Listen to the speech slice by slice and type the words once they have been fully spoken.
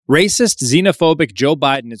Racist, xenophobic Joe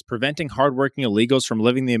Biden is preventing hardworking illegals from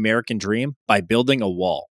living the American dream by building a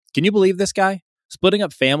wall. Can you believe this guy? Splitting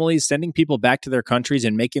up families, sending people back to their countries,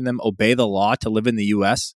 and making them obey the law to live in the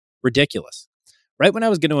U.S.? Ridiculous. Right when I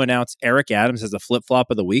was going to announce Eric Adams as the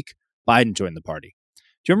flip-flop of the week, Biden joined the party. Do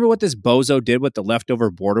you remember what this bozo did with the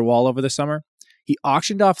leftover border wall over the summer? He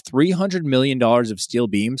auctioned off $300 million of steel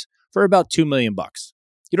beams for about $2 million.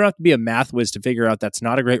 You don't have to be a math whiz to figure out that's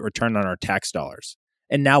not a great return on our tax dollars.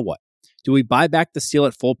 And now what? Do we buy back the steel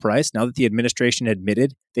at full price now that the administration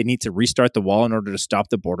admitted they need to restart the wall in order to stop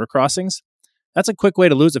the border crossings? That's a quick way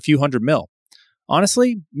to lose a few $100 million.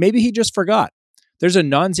 Honestly, maybe he just forgot. There's a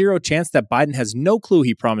non-zero chance that Biden has no clue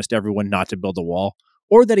he promised everyone not to build a wall,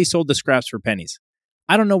 or that he sold the scraps for pennies.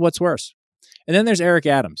 I don't know what's worse. And then there's Eric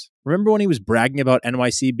Adams. Remember when he was bragging about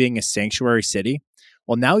NYC being a sanctuary city?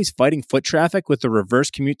 Well, now he's fighting foot traffic with the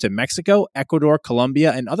reverse commute to Mexico, Ecuador,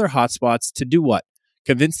 Colombia, and other hotspots to do what?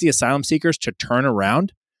 Convince the asylum seekers to turn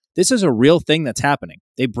around? This is a real thing that's happening.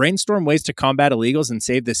 They brainstorm ways to combat illegals and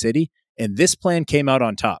save the city, and this plan came out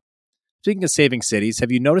on top. Speaking of saving cities,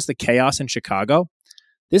 have you noticed the chaos in Chicago?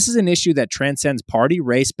 This is an issue that transcends party,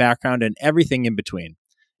 race, background, and everything in between.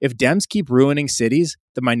 If Dems keep ruining cities,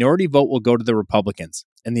 the minority vote will go to the Republicans,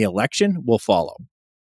 and the election will follow.